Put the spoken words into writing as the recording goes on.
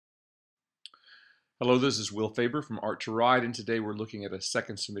Hello, this is Will Faerber from Art to Ride, and today we're looking at a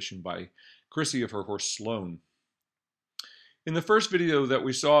second submission by Chrissy of her horse Sloane. In the first video that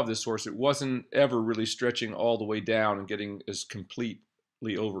we saw of this horse, it wasn't ever really stretching all the way down and getting as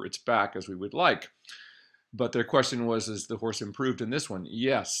completely over its back as we would like. But their question was, is the horse improved in this one?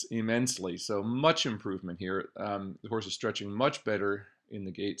 Yes, immensely. So much improvement here. The horse is stretching much better in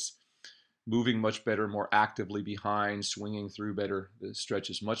the gaits, moving much better, more actively behind, swinging through better. The stretch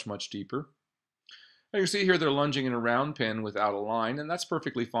is much, much deeper. Now you see here they're lunging in a round pen without a line, and that's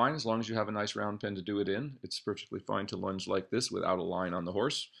perfectly fine as long as you have a nice round pen to do it in. It's perfectly fine to lunge like this without a line on the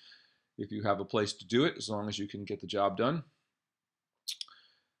horse if you have a place to do it, as long as you can get the job done.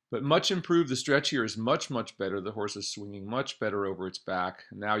 But much improved. The stretch here is much, much better. The horse is swinging much better over its back.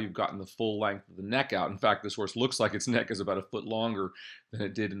 Now you've gotten the full length of the neck out. In fact, this horse looks like its neck is about a foot longer than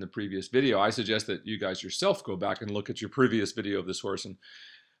it did in the previous video. I suggest that you guys yourself go back and look at your previous video of this horse and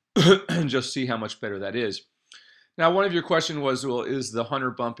just see how much better that is. Now, one of your questions was, well, is the hunter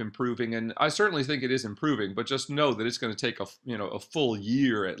bump improving? And I certainly think it is improving, but just know that it's going to take a full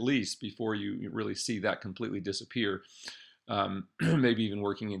year at least before you really see that completely disappear. Maybe even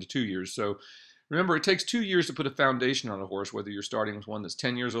working into 2 years. So remember, it takes 2 years to put a foundation on a horse, whether you're starting with one that's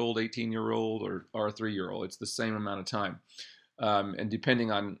 10 years old, 18-year-old, or a 3-year-old. It's the same amount of time. And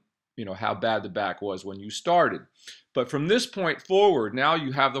depending on how bad the back was when you started. But from this point forward, now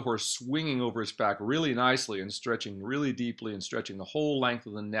you have the horse swinging over its back really nicely and stretching really deeply and stretching the whole length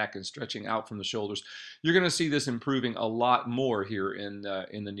of the neck and stretching out from the shoulders. You're going to see this improving a lot more here in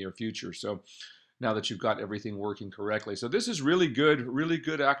the near future. So now that you've got everything working correctly. So this is really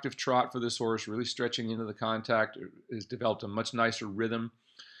good active trot for this horse, really stretching into the contact. It has developed a much nicer rhythm.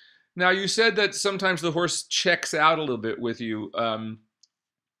 Now you said that sometimes the horse checks out a little bit with you,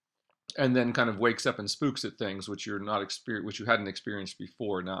 and then kind of wakes up and spooks at things which you hadn't experienced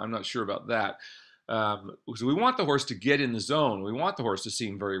before. Now, I'm not sure about that. Because we want the horse to get in the zone. We want the horse to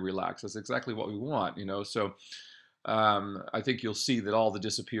seem very relaxed. That's exactly what we want, So I think you'll see that all the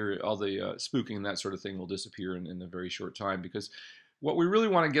spooking and that sort of thing will disappear in a very short time, because what we really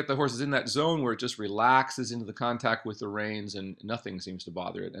want to get the horse is in that zone where it just relaxes into the contact with the reins and nothing seems to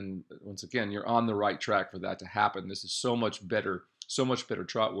bother it. And once again, you're on the right track for that to happen. This is so much better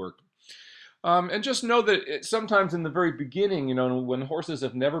trot work. And just know that sometimes in the very beginning, when horses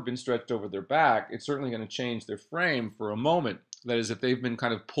have never been stretched over their back, it's certainly going to change their frame for a moment. That is, if they've been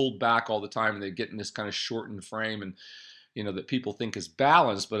kind of pulled back all the time and they get in this kind of shortened frame and, that people think is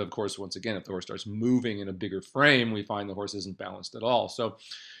balanced. But of course, once again, if the horse starts moving in a bigger frame, we find the horse isn't balanced at all. So,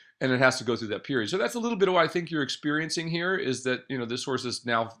 and it has to go through that period. So that's a little bit of what I think you're experiencing here, is that, this horse is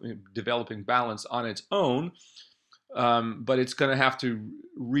now developing balance on its own. But it's going to have to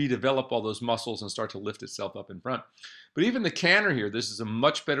redevelop all those muscles and start to lift itself up in front. But even the canter here, this is a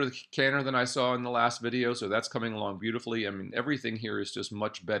much better canter than I saw in the last video, so that's coming along beautifully. I mean, everything here is just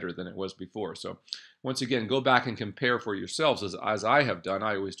much better than it was before. So once again, go back and compare for yourselves, as I have done.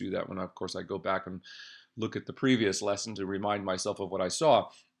 I always do that when, of course, I go back and look at the previous lesson to remind myself of what I saw.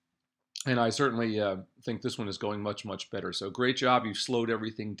 And I certainly think this one is going much, much better. So great job. You've slowed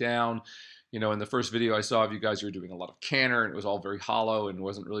everything down. In the first video I saw of you guys, you were doing a lot of canter, and it was all very hollow and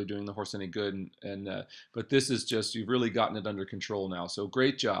wasn't really doing the horse any good. But this is just, you've really gotten it under control now. So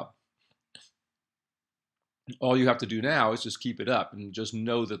great job. All you have to do now is just keep it up and just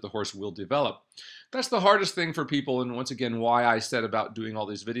know that the horse will develop. That's the hardest thing for people, and once again, why I said about doing all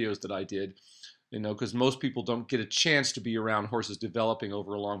these videos that I did. Because most people don't get a chance to be around horses developing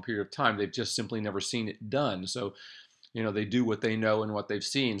over a long period of time. They've just simply never seen it done. So they do what they know and what they've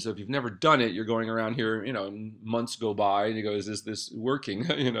seen. So if you've never done it, you're going around here, months go by and you go, is this working?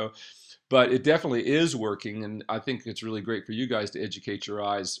 But it definitely is working. And I think it's really great for you guys to educate your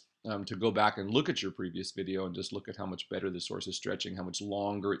eyes, to go back and look at your previous video and just look at how much better this horse is stretching, how much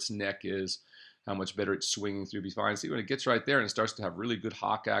longer its neck is, how much better it's swinging through behind. See, when it gets right there and it starts to have really good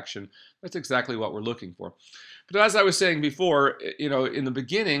hock action, that's exactly what we're looking for. But as I was saying before, in the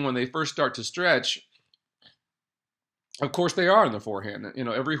beginning, when they first start to stretch, of course, they are on the forehand.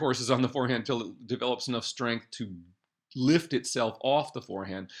 Every horse is on the forehand until it develops enough strength to lift itself off the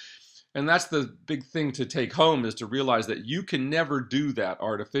forehand. And that's the big thing to take home, is to realize that you can never do that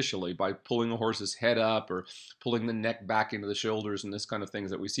artificially by pulling a horse's head up or pulling the neck back into the shoulders and this kind of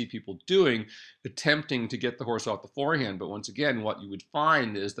things that we see people doing, attempting to get the horse off the forehand. But once again, what you would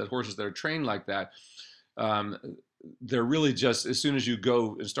find is that horses that are trained like that, they're really just, as soon as you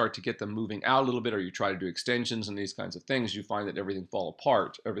go and start to get them moving out a little bit, or you try to do extensions and these kinds of things, you find that everything falls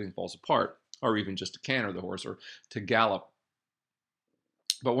apart, or even just to canter the horse or to gallop.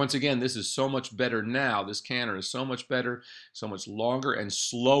 But once again, this is so much better now. This canter is so much better, so much longer and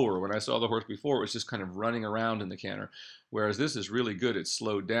slower. When I saw the horse before, it was just kind of running around in the canter. Whereas this is really good. It's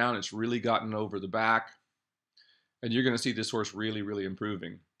slowed down. It's really gotten over the back. And you're going to see this horse really, really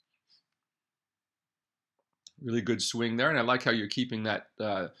improving. Really good swing there. And I like how you're keeping that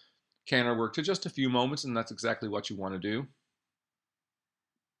canter work to just a few moments, and that's exactly what you want to do.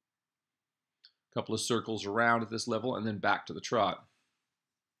 A couple of circles around at this level, and then back to the trot.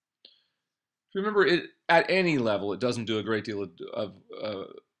 Remember, at any level, it doesn't do a great deal of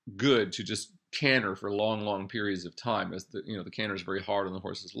good to just canter for long, long periods of time, as the canter is very hard on the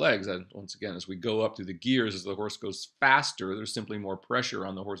horse's legs. And once again, as we go up through the gears, as the horse goes faster, there's simply more pressure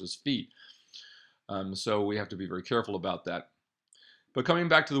on the horse's feet. So we have to be very careful about that. But coming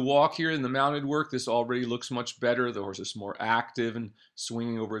back to the walk here in the mounted work, this already looks much better. The horse is more active and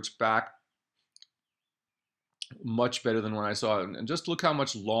swinging over its back. Much better than when I saw it. And just look how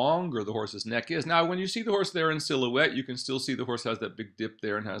much longer the horse's neck is. Now, when you see the horse there in silhouette, you can still see the horse has that big dip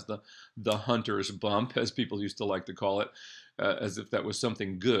there and has the hunter's bump, as people used to like to call it, as if that was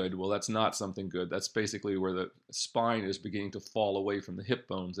something good. Well, that's not something good. That's basically where the spine is beginning to fall away from the hip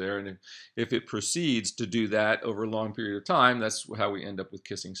bones there. And if it proceeds to do that over a long period of time, that's how we end up with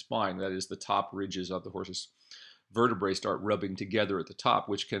kissing spine. That is, the top ridges of the horse's vertebrae start rubbing together at the top,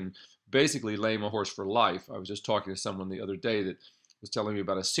 which can basically lame a horse for life. I was just talking to someone the other day that was telling me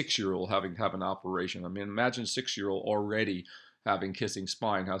about a 6-year-old having to have an operation. I mean, imagine a 6-year-old already having kissing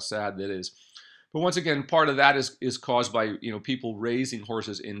spine, how sad that is. But once again, part of that is caused by people raising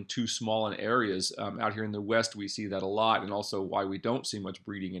horses in too small an areas. Out here in the West, we see that a lot, and also why we don't see much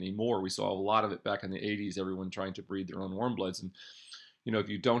breeding anymore. We saw a lot of it back in the 80s, everyone trying to breed their own warm bloods. And if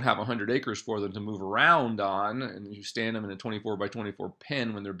you don't have 100 acres for them to move around on, and you stand them in a 24 by 24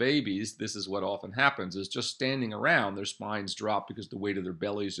 pen when they're babies, this is what often happens, is just standing around, their spines drop because the weight of their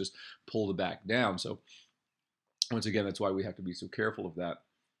bellies just pull the back down. So once again, that's why we have to be so careful of that.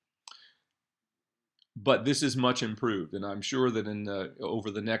 But this is much improved, and I'm sure that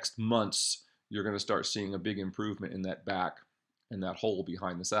over the next months, you're going to start seeing a big improvement in that back and that hole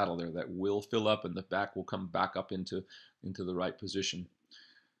behind the saddle there. That will fill up, and the back will come back up into the right position.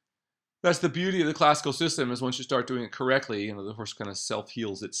 That's the beauty of the classical system, is once you start doing it correctly, the horse kind of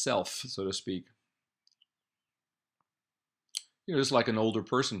self-heals itself, so to speak. Just like an older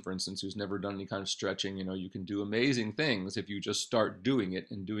person, for instance, who's never done any kind of stretching, you can do amazing things if you just start doing it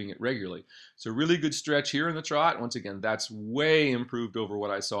and doing it regularly. It's a really good stretch here in the trot. Once again, that's way improved over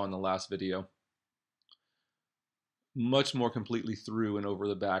what I saw in the last video. Much more completely through and over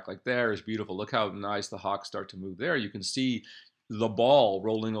the back. Like, there is beautiful. Look how nice the hocks start to move there. You can see the ball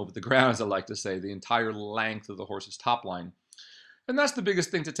rolling over the ground, as I like to say, the entire length of the horse's top line. And that's the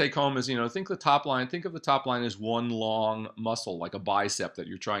biggest thing to take home is, think of the top line as one long muscle, like a bicep that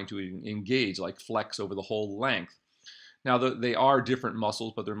you're trying to engage, like flex over the whole length. Now, they are different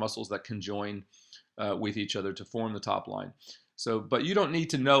muscles, but they're muscles that conjoin with each other to form the top line. So, but you don't need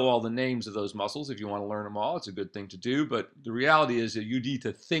to know all the names of those muscles if you want to learn them all. It's a good thing to do, but the reality is that you need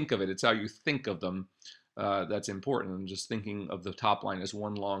to think of it. It's how you think of them that's important, and just thinking of the top line as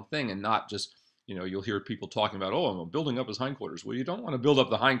one long thing, and not just, you'll hear people talking about, oh, I'm building up his hindquarters. Well, you don't want to build up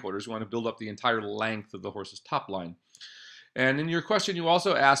the hindquarters. You want to build up the entire length of the horse's top line. And in your question, you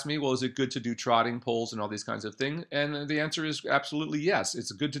also asked me, well, is it good to do trotting poles and all these kinds of things? And the answer is absolutely yes.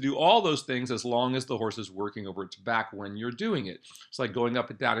 It's good to do all those things as long as the horse is working over its back when you're doing it. It's like going up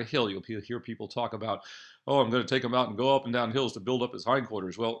and down a hill. You'll hear people talk about, oh, I'm going to take him out and go up and down hills to build up his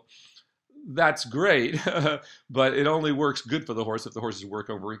hindquarters. Well, that's great, but it only works good for the horse if the horse is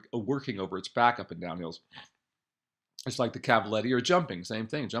working over its back up and down hills. It's like the cavaletti or jumping, same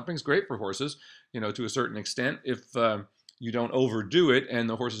thing. Jumping's great for horses, to a certain extent, if you don't overdo it and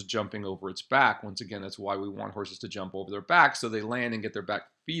the horse is jumping over its back. Once again, that's why we want horses to jump over their back, so they land and get their back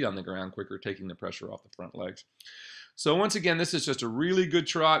feet on the ground quicker, taking the pressure off the front legs. So once again, this is just a really good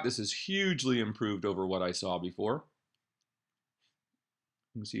trot. This is hugely improved over what I saw before.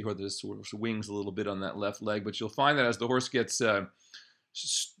 You can see how this swings a little bit on that left leg, but you'll find that as the horse gets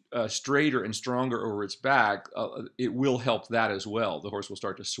straighter and stronger over its back, it will help that as well. The horse will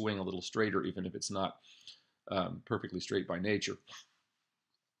start to swing a little straighter, even if it's not perfectly straight by nature.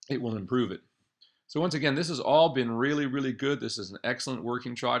 It will improve it. So once again, this has all been really, really good. This is an excellent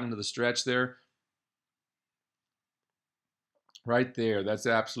working trot into the stretch there. Right there, that's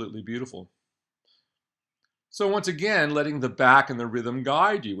absolutely beautiful. So once again, letting the back and the rhythm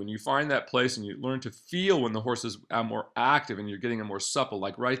guide you. When you find that place and you learn to feel when the horse is more active and you're getting them more supple,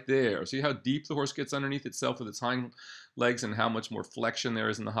 like right there. See how deep the horse gets underneath itself with its hind legs and how much more flexion there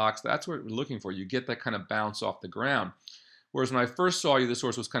is in the hocks? That's what we're looking for. You get that kind of bounce off the ground. Whereas when I first saw you, this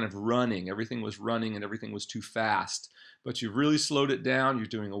horse was kind of running. Everything was running and everything was too fast. But you've really slowed it down. You're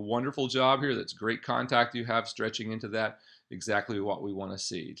doing a wonderful job here. That's great contact you have stretching into that. Exactly what we want to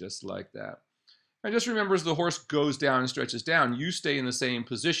see, just like that. And just remember, as the horse goes down and stretches down, you stay in the same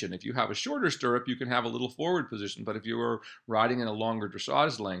position. If you have a shorter stirrup, you can have a little forward position. But if you are riding in a longer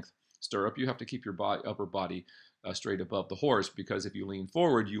dressage length stirrup, you have to keep your upper body straight above the horse, because if you lean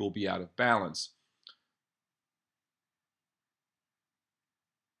forward, you will be out of balance.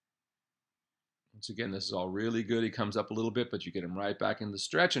 Once again, this is all really good. He comes up a little bit, but you get him right back in the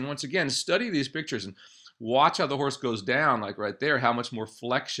stretch. And once again, study these pictures and watch how the horse goes down, like right there, how much more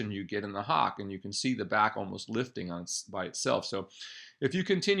flexion you get in the hock. And you can see the back almost lifting by itself. So if you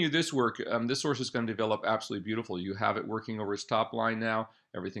continue this work, this horse is going to develop absolutely beautiful. You have it working over its top line now.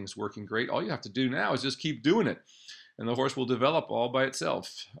 Everything's working great. All you have to do now is just keep doing it. And the horse will develop all by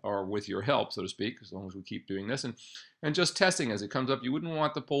itself, or with your help, so to speak, as long as we keep doing this. And just testing as it comes up. You wouldn't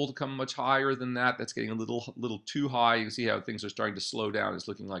want the pole to come much higher than that. That's getting a little too high. You can see how things are starting to slow down. It's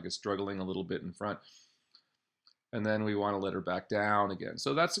looking like it's struggling a little bit in front. And then we want to let her back down again.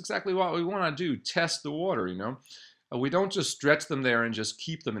 So that's exactly what we want to do. Test the water, you know. We don't just stretch them there and just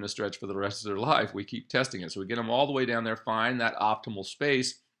keep them in a stretch for the rest of their life. We keep testing it. So we get them all the way down there, find that optimal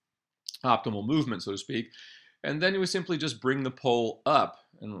space, optimal movement, so to speak. And then we simply just bring the pole up.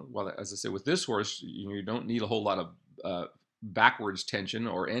 And well, as I said, with this horse, you don't need a whole lot of backwards tension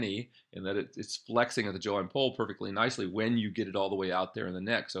or any, in that it's flexing at the jaw and pole perfectly nicely when you get it all the way out there in the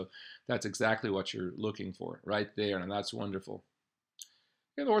neck. So that's exactly what you're looking for right there, and that's wonderful.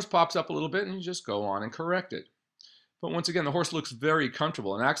 Okay, the horse pops up a little bit, and you just go on and correct it. But once again, the horse looks very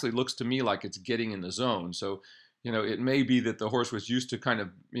comfortable and actually looks to me like it's getting in the zone. So, you know, it may be that the horse was used to kind of,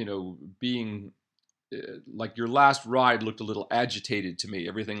 you know, being like your last ride looked a little agitated to me.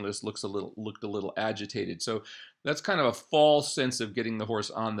 Everything looked a little agitated. So that's kind of a false sense of getting the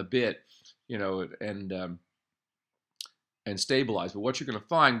horse on the bit, you know, and stabilize. But what you're going to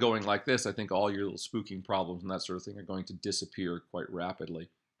find going like this, I think all your little spooking problems and that sort of thing are going to disappear quite rapidly.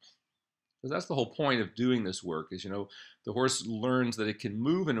 Because that's the whole point of doing this work, is, you know, the horse learns that it can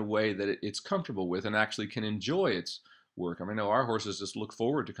move in a way that it's comfortable with and actually can enjoy its work. I mean, I know our horses just look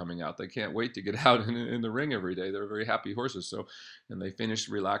forward to coming out. They can't wait to get out in the ring every day. They're very happy horses. So, and they finish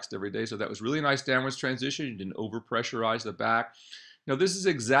relaxed every day. So that was really a nice downwards transition. You didn't over-pressurize the back. Now, this is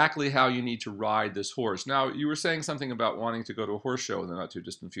exactly how you need to ride this horse. Now, you were saying something about wanting to go to a horse show in the not too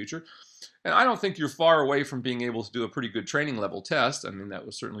distant future. And I don't think you're far away from being able to do a pretty good training level test. I mean, that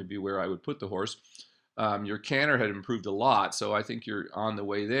would certainly be where I would put the horse. Your canter had improved a lot, so I think you're on the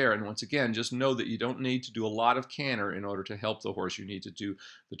way there. And once again, just know that you don't need to do a lot of canter in order to help the horse. You need to do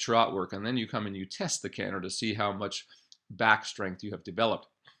the trot work, and then you come and you test the canter to see how much back strength you have developed.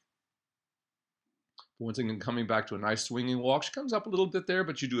 But once again, coming back to a nice swinging walk, she comes up a little bit there,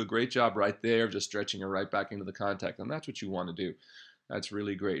 but you do a great job right there, just stretching her right back into the contact, and that's what you want to do. That's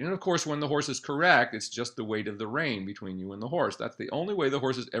really great. And of course, when the horse is correct, it's just the weight of the rein between you and the horse. That's the only way the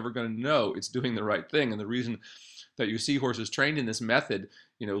horse is ever going to know it's doing the right thing. And the reason that you see horses trained in this method,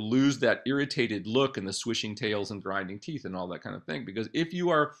 you know, lose that irritated look and the swishing tails and grinding teeth and all that kind of thing. Because if you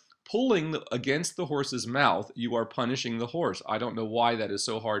are pulling against the horse's mouth, you are punishing the horse. I don't know why that is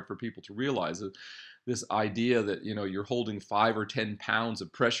so hard for people to realize. This idea that, you know, you're holding 5 or 10 pounds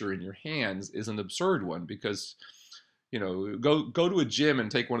of pressure in your hands is an absurd one, because, you know, go to a gym and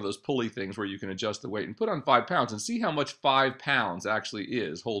take one of those pulley things where you can adjust the weight and put on 5 pounds and see how much 5 pounds actually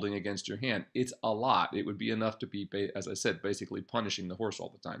is holding against your hand. It's a lot. It would be enough to be, as I said, basically punishing the horse all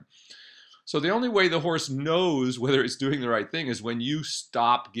the time. So the only way the horse knows whether it's doing the right thing is when you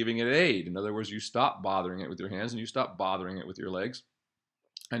stop giving it aid. In other words, you stop bothering it with your hands and you stop bothering it with your legs.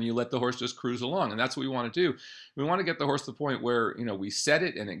 And you let the horse just cruise along. And that's what we want to do. We want to get the horse to the point where, you know, we set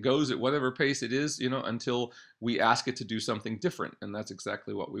it and it goes at whatever pace it is, you know, until we ask it to do something different. And that's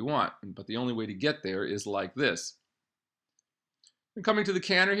exactly what we want. But the only way to get there is like this. And coming to the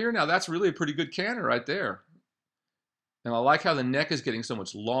canter here, now that's really a pretty good canter right there. And I like how the neck is getting so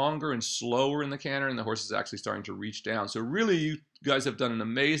much longer and slower in the canter, and the horse is actually starting to reach down. So really, you guys have done an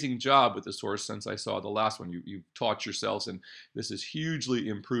amazing job with this horse since I saw the last one. You've taught yourselves, and this is hugely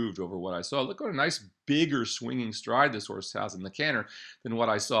improved over what I saw. Look what a nice, bigger swinging stride this horse has in the canter than what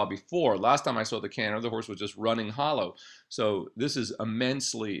I saw before. Last time I saw the canter, the horse was just running hollow. So this is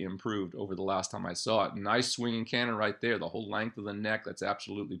immensely improved over the last time I saw it. Nice swinging canter right there, the whole length of the neck. That's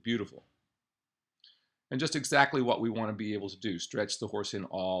absolutely beautiful. And just exactly what we want to be able to do, stretch the horse in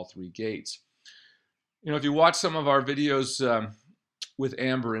all 3 gaits. You know, if you watch some of our videos with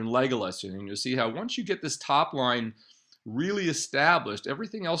Amber and Legolas, and you'll see how once you get this top line really established,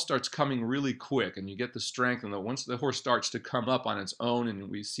 everything else starts coming really quick, and you get the strength. And once the horse starts to come up on its own, and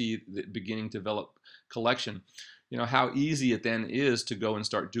we see the beginning to develop collection, how easy it then is to go and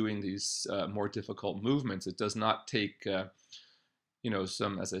start doing these more difficult movements. It does not take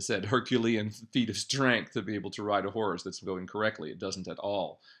some, as I said, Herculean feat of strength to be able to ride a horse that's going correctly. It doesn't at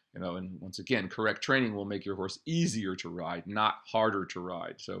all. And once again, correct training will make your horse easier to ride, not harder to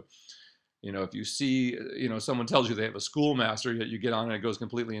ride. So, if you see, someone tells you they have a schoolmaster, yet you get on and it goes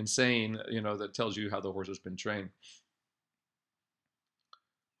completely insane, that tells you how the horse has been trained.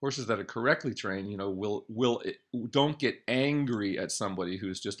 Horses that are correctly trained, don't get angry at somebody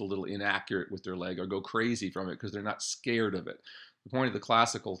who's just a little inaccurate with their leg or go crazy from it because they're not scared of it. The point of the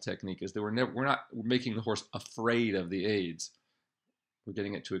classical technique is that we're not making the horse afraid of the aids. We're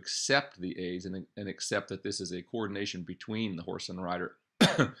getting it to accept the aids and accept that this is a coordination between the horse and rider.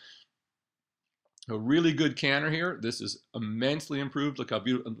 A really good canter here. This is immensely improved. Look how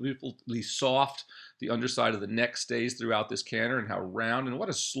beautifully soft the underside of the neck stays throughout this canter, and how round, and what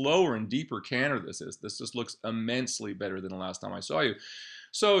a slower and deeper canter this is. This just looks immensely better than the last time I saw you.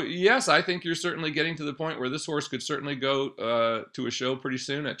 So yes, I think you're certainly getting to the point where this horse could certainly go to a show pretty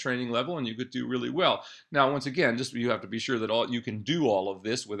soon at training level, and you could do really well. Now, once again, you have to be sure that you can do all of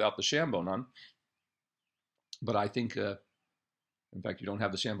this without the shambone on. But I think, in fact, you don't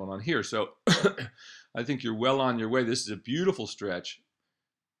have the shambone on here, so I think you're well on your way. This is a beautiful stretch.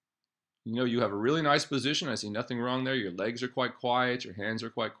 You have a really nice position. I see nothing wrong there. Your legs are quite quiet. Your hands are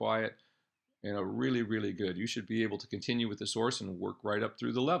quite quiet. Really, really good. You should be able to continue with this horse and work right up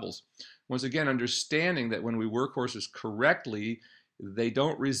through the levels. Once again, understanding that when we work horses correctly, they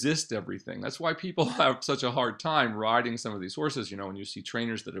don't resist everything. That's why people have such a hard time riding some of these horses. When you see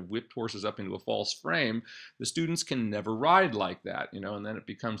trainers that have whipped horses up into a false frame, the students can never ride like that, and then it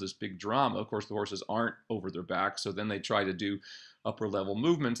becomes this big drama. Of course, the horses aren't over their back, so then they try to do upper level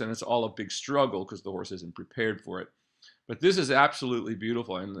movements, and it's all a big struggle because the horse isn't prepared for it. But this is absolutely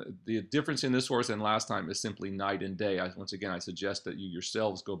beautiful, and the difference in this horse and last time is simply night and day. Once again, I suggest that you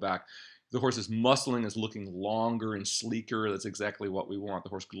yourselves go back. The horse's muscling is looking longer and sleeker. That's exactly what we want. The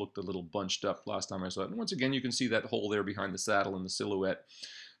horse looked a little bunched up last time I saw it. And once again, you can see that hole there behind the saddle and the silhouette.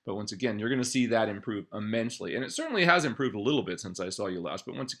 But once again, you're going to see that improve immensely. And it certainly has improved a little bit since I saw you last.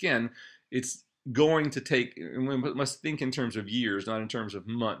 But once again, it's going to take, we must think in terms of years, not in terms of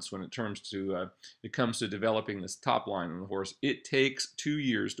months when it comes to developing this top line on the horse. It takes 2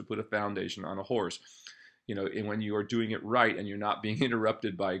 years to put a foundation on a horse. And when you are doing it right and you're not being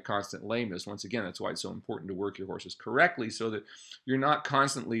interrupted by constant lameness. Once again, that's why it's so important to work your horses correctly so that you're not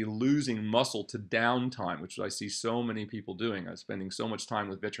constantly losing muscle to downtime, which I see so many people doing. I'm spending so much time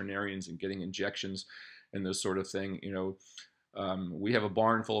with veterinarians and getting injections and this sort of thing. We have a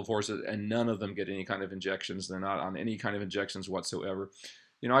barn full of horses and none of them get any kind of injections. They're not on any kind of injections whatsoever.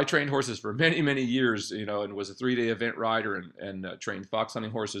 I trained horses for many, many years, and was a 3-day event rider and trained fox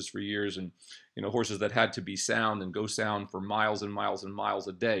hunting horses for years, and, horses that had to be sound and go sound for miles and miles and miles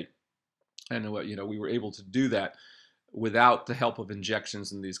a day. And, we were able to do that without the help of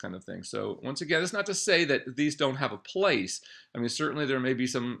injections and these kind of things. So once again, it's not to say that these don't have a place. I mean, certainly there may be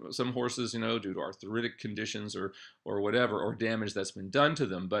some horses, due to arthritic conditions or whatever, or damage that's been done to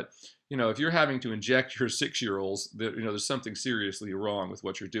them. But, if you're having to inject your 6-year-olds, there's something seriously wrong with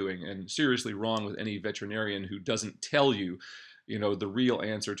what you're doing, and seriously wrong with any veterinarian who doesn't tell you, the real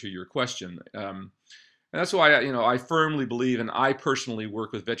answer to your question. And that's why, I firmly believe, and I personally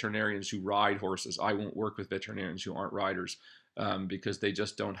work with veterinarians who ride horses. I won't work with veterinarians who aren't riders because they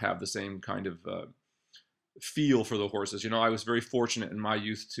just don't have the same kind of feel for the horses. I was very fortunate in my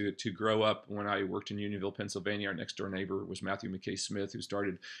youth to grow up when I worked in Unionville, Pennsylvania. Our next door neighbor was Matthew McKay Smith, who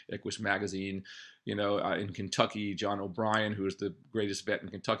started Equus Magazine. In Kentucky, John O'Brien, who was the greatest vet in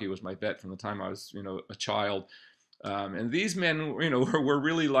Kentucky, was my vet from the time I was, a child. And these men, were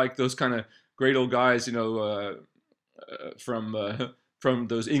really like those kind of great old guys, from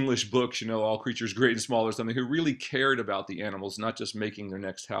those English books, All Creatures Great and Small or something, who really cared about the animals, not just making their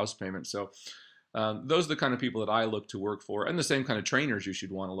next house payment. So those are the kind of people that I look to work for, and the same kind of trainers you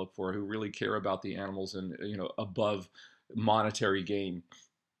should want to look for, who really care about the animals and, above monetary gain.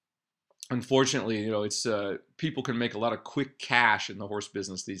 Unfortunately, it's people can make a lot of quick cash in the horse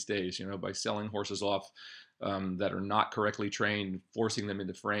business these days, by selling horses off that are not correctly trained, forcing them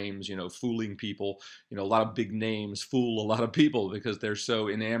into frames, fooling people. A lot of big names fool a lot of people because they're so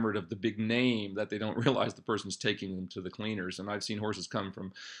enamored of the big name that they don't realize the person's taking them to the cleaners. And I've seen horses come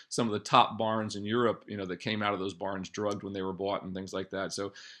from some of the top barns in Europe, that came out of those barns drugged when they were bought and things like that.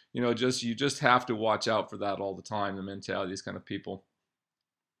 So, you just have to watch out for that all the time, the mentality of these kind of people.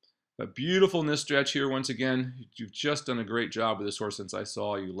 A beautiful in this stretch here. Once again, you've just done a great job with this horse since I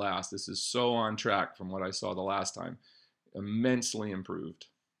saw you last. This is so on track from what I saw the last time. Immensely improved.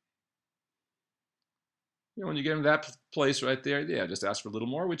 You know, when you get in that place right there, yeah, just ask for a little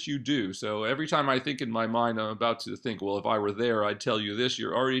more, which you do. So every time I think in my mind, I'm about to think, well, if I were there, I'd tell you this.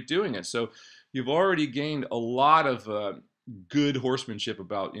 You're already doing it. So you've already gained a lot of good horsemanship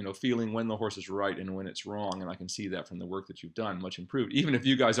about, you know, feeling when the horse is right and when it's wrong. And I can see that from the work that you've done, much improved, even if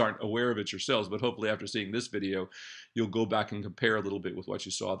you guys aren't aware of it yourselves. But hopefully after seeing this video, you'll go back and compare a little bit with what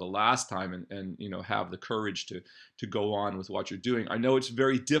you saw the last time and you know, have the courage to go on with what you're doing. I know it's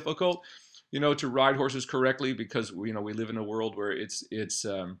very difficult, you know, to ride horses correctly because, you know, we live in a world where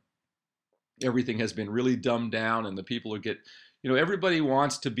everything has been really dumbed down and the people who get, you know, everybody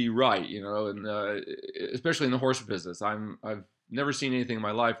wants to be right, you know, and especially in the horse business. I've never seen anything in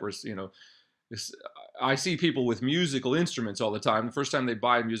my life where, you know, I see people with musical instruments all the time. The first time they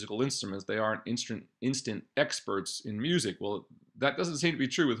buy musical instruments, they aren't instant experts in music. Well, that doesn't seem to be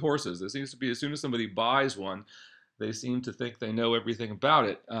true with horses. It seems to be as soon as somebody buys one, they seem to think they know everything about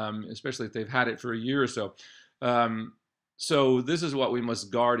it, especially if they've had it for a year or so. So this is what we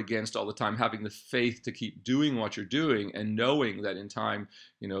must guard against all the time, having the faith to keep doing what you're doing and knowing that in time,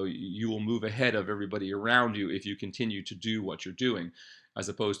 you know, you will move ahead of everybody around you if you continue to do what you're doing. As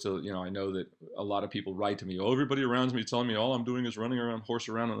opposed to, you know, I know that a lot of people write to me, oh, everybody around me telling me all I'm doing is running around, horse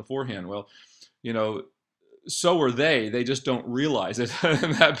around on the forehand. Well, you know, so are they just don't realize it.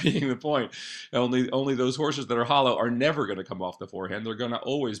 And that being the point, only those horses that are hollow are never going to come off the forehand. They're going to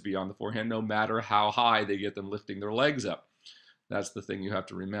always be on the forehand no matter how high they get them lifting their legs up. That's the thing you have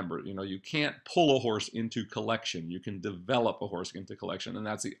to remember. You know, you can't pull a horse into collection. You can develop a horse into collection, and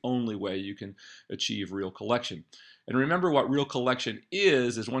that's the only way you can achieve real collection. And remember what real collection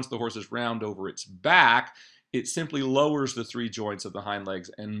is once the horse is round over its back, it simply lowers the three joints of the hind legs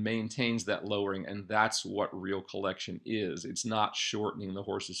and maintains that lowering, and that's what real collection is. It's not shortening the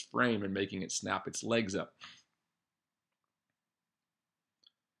horse's frame and making it snap its legs up.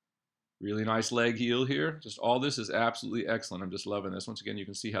 Really nice leg heel here. Just all this is absolutely excellent. I'm just loving this. Once again, you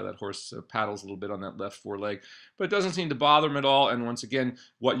can see how that horse paddles a little bit on that left foreleg, but it doesn't seem to bother him at all. And once again,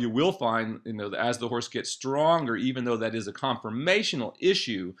 what you will find, you know, as the horse gets stronger, even though that is a conformational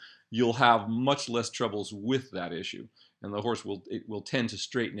issue, you'll have much less troubles with that issue, and the horse will tend to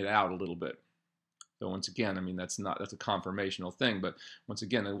straighten it out a little bit. So once again, I mean, that's a conformational thing, but once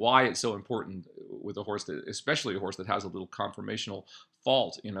again, and why it's so important with a horse, especially a horse that has a little conformational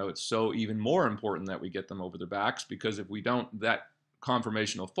fault, you know, it's so even more important that we get them over their backs, because if we don't, that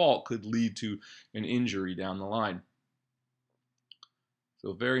conformational fault could lead to an injury down the line.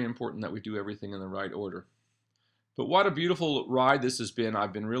 So very important that we do everything in the right order. But what a beautiful ride this has been.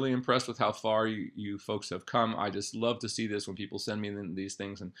 I've been really impressed with how far you folks have come. I just love to see this when people send me these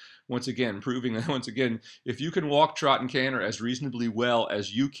things. And once again, proving that, once again, if you can walk, trot, and canter as reasonably well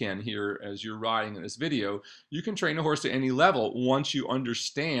as you can here as you're riding in this video, you can train a horse to any level once you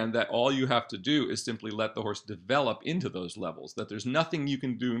understand that all you have to do is simply let the horse develop into those levels, that there's nothing you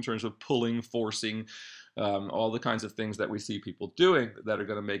can do in terms of pulling, forcing, all the kinds of things that we see people doing that are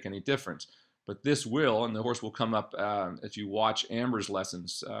going to make any difference. But this will, and the horse will come up as you watch Amber's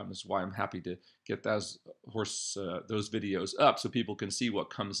lessons. This is why I'm happy to get those videos up so people can see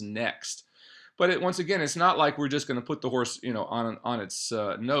what comes next. But once again, it's not like we're just going to put the horse, you know, on its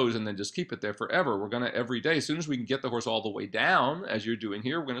nose and then just keep it there forever. We're going to every day, as soon as we can get the horse all the way down, as you're doing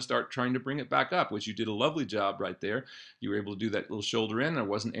here, we're going to start trying to bring it back up, which you did a lovely job right there. You were able to do that little shoulder in. There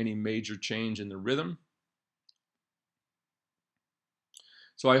wasn't any major change in the rhythm.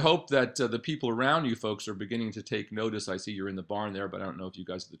 So I hope that the people around you folks are beginning to take notice. I see you're in the barn there, but I don't know if you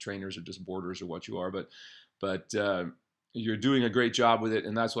guys are the trainers or just boarders or what you are, but you're doing a great job with it,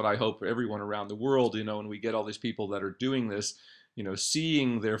 and that's what I hope for everyone around the world. You know, when we get all these people that are doing this, you know,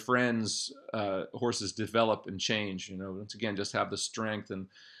 seeing their friends' horses develop and change, you know, once again, just have the strength and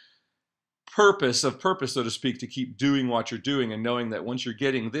purpose, so to speak, to keep doing what you're doing, and knowing that once you're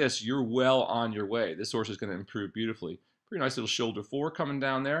getting this, you're well on your way. This horse is going to improve beautifully. Pretty nice little shoulder four coming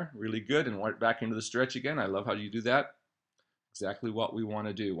down there. Really good. And right back into the stretch again. I love how you do that. Exactly what we want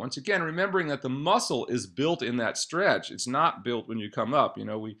to do. Once again, remembering that the muscle is built in that stretch. It's not built when you come up. You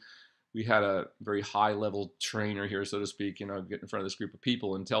know, we had a very high-level trainer here, so to speak, you know, get in front of this group of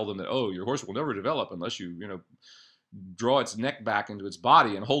people and tell them that, oh, your horse will never develop unless you know, draw its neck back into its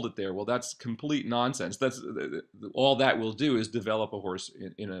body and hold it there. Well, that's complete nonsense. That's all that will do is develop a horse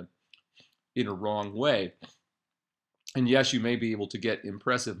in a wrong way. And yes, you may be able to get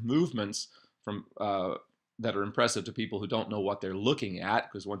impressive movements from that are impressive to people who don't know what they're looking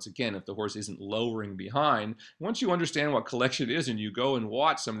at, because once again, if the horse isn't lowering behind, once you understand what collection is and you go and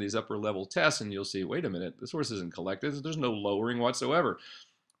watch some of these upper level tests, and you'll see, wait a minute, this horse isn't collected, there's no lowering whatsoever.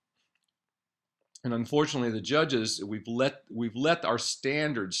 And unfortunately, the judges, we've let our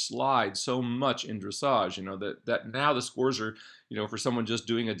standards slide so much in dressage, that now the scores are, for someone just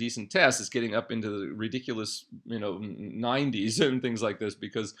doing a decent test, is getting up into the ridiculous, 90s and things like this,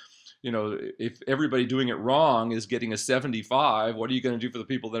 because if everybody doing it wrong is getting a 75, what are you going to do for the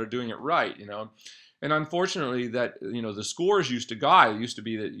people that are doing it right, And unfortunately, that, the scores used to guide. It used to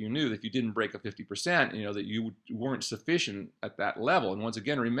be that you knew that if you didn't break a 50%, that you weren't sufficient at that level. And once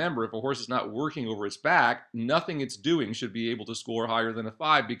again, remember, if a horse is not working over its back, nothing it's doing should be able to score higher than a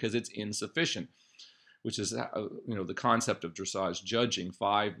 5 because it's insufficient, which is, the concept of dressage judging.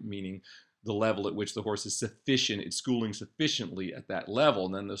 5 meaning the level at which the horse is sufficient, it's schooling sufficiently at that level,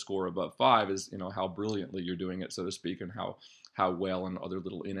 and then the score above 5 is, how brilliantly you're doing it, so to speak, and how well, and other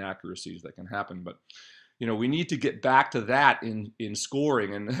little inaccuracies that can happen. But, we need to get back to that in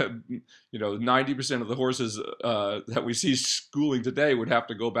scoring, and, 90% of the horses that we see schooling today would have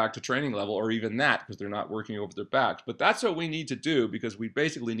to go back to training level, or even that, because they're not working over their backs. But that's what we need to do, because we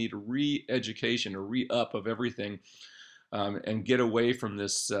basically need a re-education, a re-up of everything, and get away from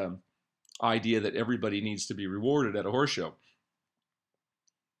this idea that everybody needs to be rewarded at a horse show.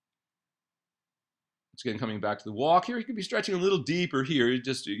 Once again, coming back to the walk here, you could be stretching a little deeper here. You've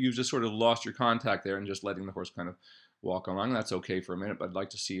just sort of lost your contact there and just letting the horse kind of walk along. That's okay for a minute, but I'd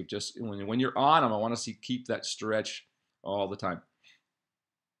like to see if just when you're on them, I want to keep that stretch all the time,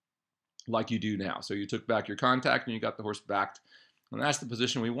 like you do now. So you took back your contact and you got the horse backed. And that's the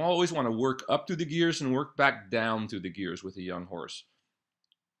position we always want to work up through the gears and work back down through the gears with a young horse.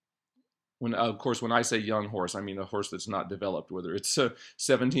 Of course, when I say young horse, I mean a horse that's not developed, whether it's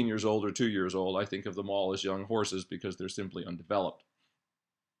 17 years old or 2 years old. I think of them all as young horses because they're simply undeveloped.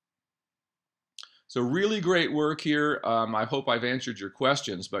 So really great work here. I hope I've answered your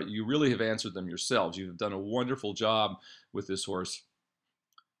questions, but you really have answered them yourselves. You've done a wonderful job with this horse.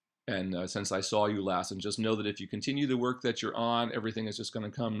 And since I saw you last, and just know that if you continue the work that you're on, everything is just going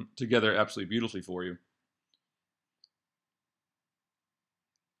to come together absolutely beautifully for you.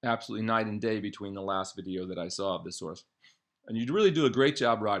 Absolutely night and day between the last video that I saw of this horse. And you really do a great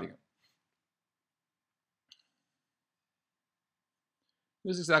job riding it.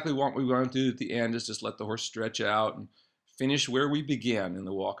 This is exactly what we want to do at the end, is just let the horse stretch out and finish where we began in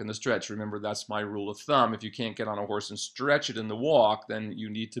the walk and the stretch. Remember, that's my rule of thumb. If you can't get on a horse and stretch it in the walk, then you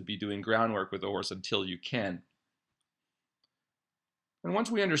need to be doing groundwork with the horse until you can. And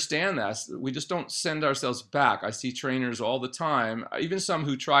once we understand that, we just don't send ourselves back. I see trainers all the time, even some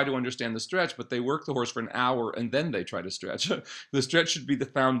who try to understand the stretch, but they work the horse for an hour and then they try to stretch. The stretch should be the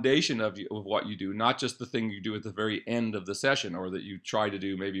foundation of what you do, not just the thing you do at the very end of the session, or that you try to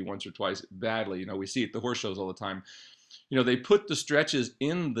do maybe once or twice badly. We see it at the horse shows all the time. They put the stretches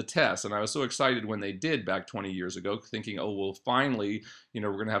in the test, and I was so excited when they did back 20 years ago, thinking, oh, well, finally,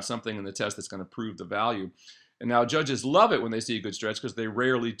 we're going to have something in the test that's going to prove the value. And now judges love it when they see a good stretch, because they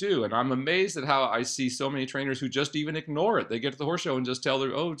rarely do. And I'm amazed at how I see so many trainers who just even ignore it. They get to the horse show and just tell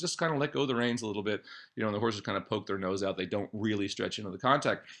them, oh, just kind of let go of the reins a little bit. And the horses kind of poke their nose out. They don't really stretch into the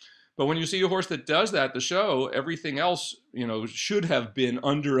contact. But when you see a horse that does that at the show, everything else, should have been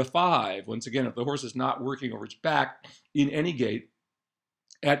under a 5. Once again, if the horse is not working over its back in any gait,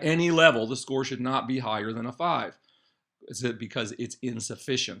 at any level, the score should not be higher than a 5. Is it because it's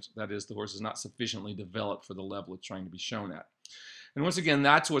insufficient? That is, the horse is not sufficiently developed for the level it's trying to be shown at. And once again,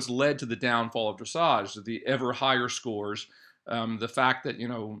 that's what's led to the downfall of dressage, the ever higher scores, the fact that,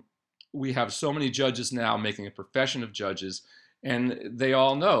 we have so many judges now making a profession of judges, and they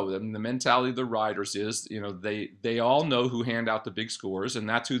all know, the mentality of the riders is, they all know who hand out the big scores, and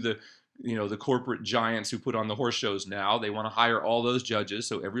that's who the corporate giants who put on the horse shows now. They want to hire all those judges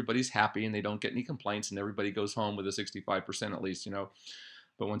so everybody's happy and they don't get any complaints and everybody goes home with a 65% at least,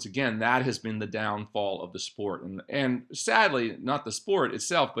 But once again, that has been the downfall of the sport. And sadly, not the sport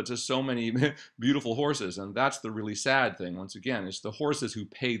itself, but just so many beautiful horses. And that's the really sad thing. Once again, it's the horses who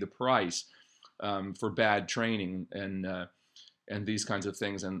pay the price for bad training and these kinds of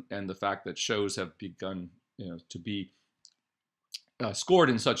things. And the fact that shows have begun to be scored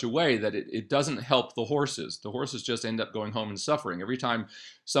in such a way that it doesn't help the horses. The horses just end up going home and suffering. Every time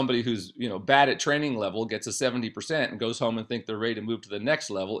somebody who's bad at training level gets a 70% and goes home and think they're ready to move to the next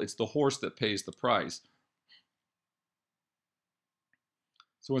level, it's the horse that pays the price.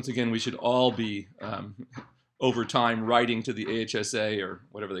 So once again, we should all be over time writing to the AHSA, or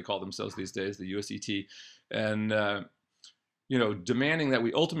whatever they call themselves these days, the USET, and demanding that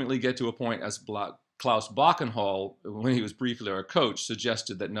we ultimately get to a point, as Klaus Bachenhall, when he was briefly our coach,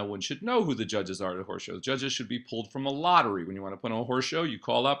 suggested that no one should know who the judges are at a horse show. The judges should be pulled from a lottery. When you want to put on a horse show, you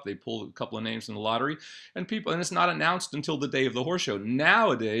call up, they pull a couple of names from the lottery, and it's not announced until the day of the horse show.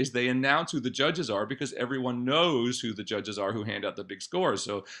 Nowadays, they announce who the judges are because everyone knows who the judges are who hand out the big scores.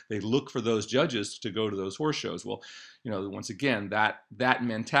 So they look for those judges to go to those horse shows. Well, once again, that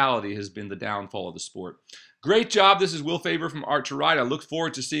mentality has been the downfall of the sport. Great job. This is Will Faerber from Art to Ride. I look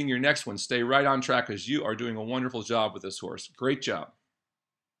forward to seeing your next one. Stay right on track because you are doing a wonderful job with this horse. Great job.